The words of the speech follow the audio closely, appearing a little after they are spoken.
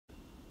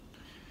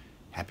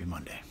Happy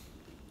Monday.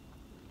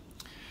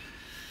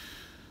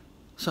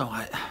 So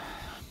I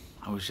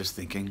was just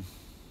thinking,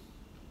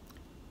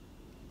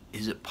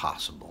 is it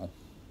possible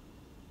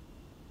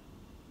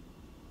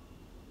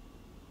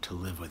to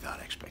live without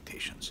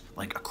expectations?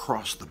 Like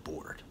across the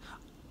board?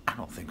 I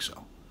don't think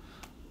so.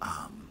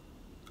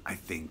 I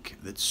think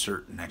that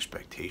certain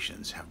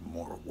expectations have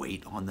more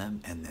weight on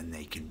them, and then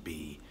they can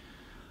be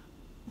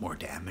more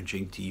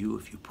damaging to you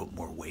if you put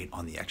more weight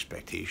on the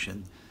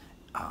expectation,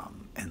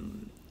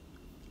 and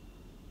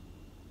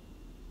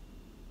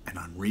an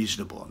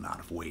unreasonable amount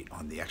of weight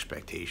on the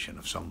expectation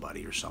of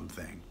somebody or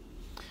something.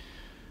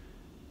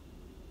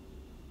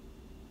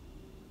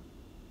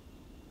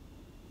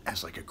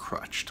 As like a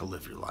crutch to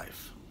live your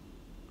life.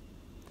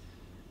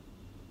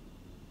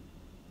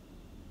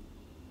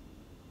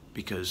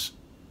 Because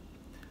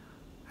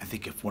I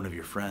think if one of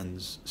your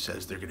friends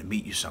says they're going to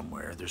meet you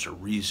somewhere, there's a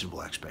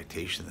reasonable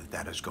expectation that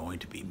that is going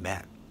to be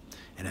met.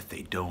 And if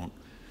they don't,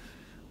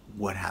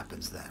 what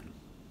happens then?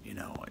 You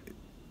know,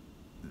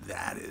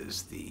 that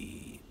is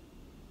the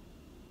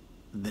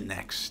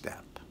next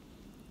step.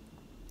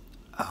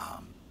 I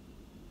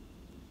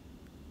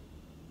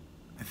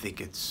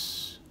think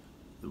it's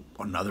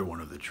another one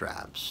of the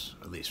traps,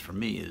 at least for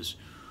me, is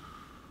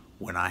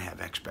when I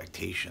have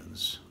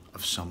expectations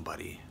of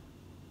somebody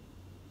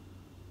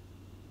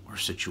or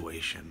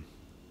situation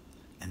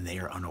and they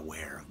are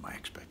unaware of my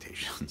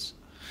expectations.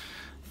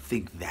 I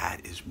think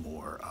that is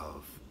more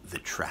of the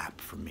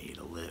trap for me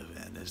to live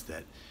in, is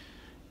that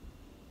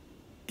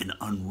an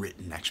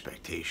unwritten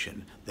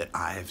expectation that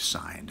I have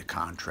signed a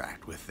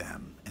contract with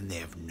them and they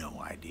have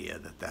no idea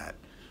that that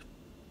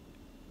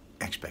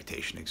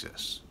expectation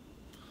exists.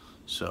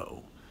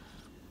 So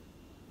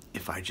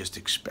if I just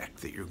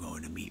expect that you're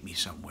going to meet me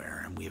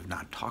somewhere and we have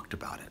not talked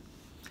about it,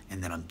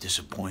 and then I'm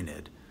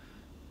disappointed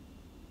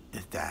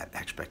that that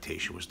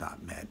expectation was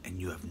not met and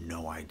you have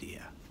no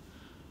idea,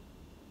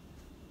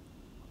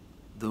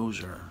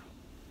 those are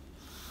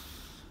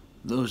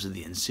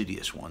the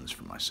insidious ones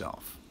for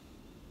myself.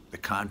 The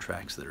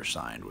contracts that are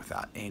signed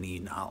without any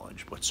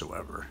knowledge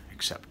whatsoever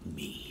except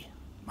me,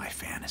 my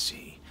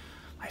fantasy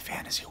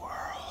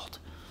world.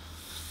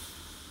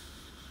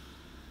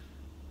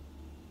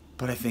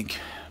 But I think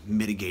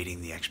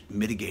mitigating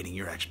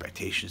your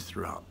expectations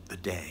throughout the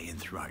day and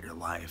throughout your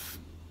life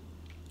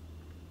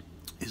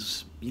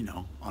is,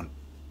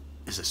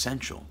 is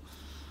essential.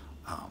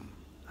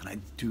 And I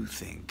do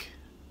think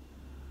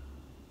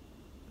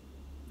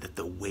that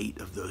the weight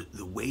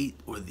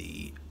or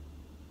the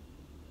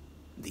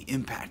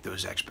impact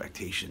those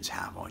expectations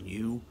have on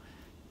you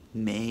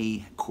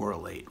may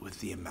correlate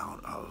with the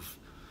amount of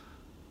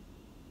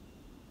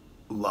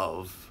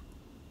love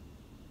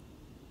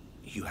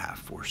you have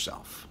for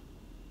self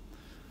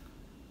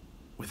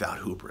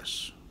without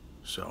hubris.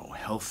 So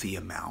healthy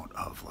amount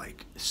of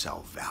like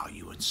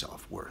self-value and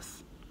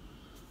self-worth.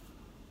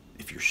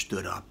 If you're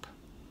stood up,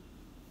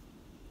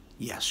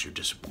 yes, you're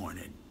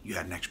disappointed. You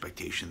had an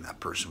expectation that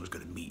person was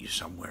going to meet you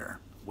somewhere,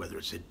 whether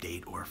it's a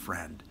date or a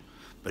friend.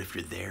 But if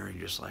you're there and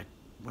you're just like,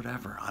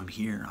 whatever, I'm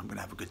here, I'm going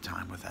to have a good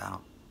time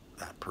without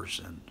that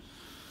person,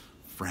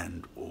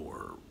 friend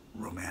or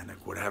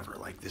romantic, whatever.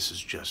 Like, this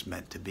is just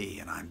meant to be,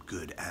 and I'm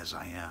good as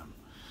I am.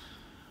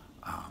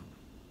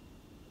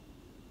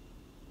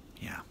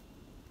 Yeah,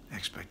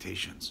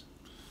 expectations.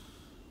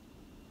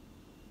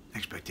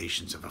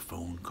 Expectations of a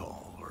phone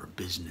call or a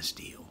business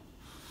deal.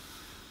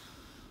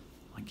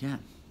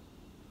 Again,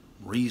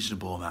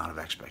 reasonable amount of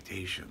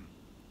expectation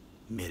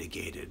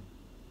mitigated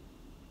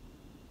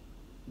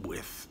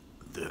with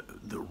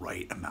the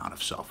right amount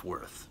of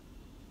self-worth.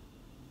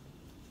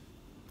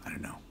 I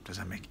don't know. Does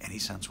that make any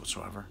sense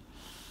whatsoever?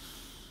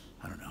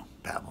 I don't know.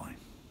 Babbling.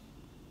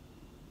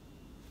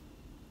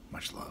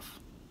 Much love.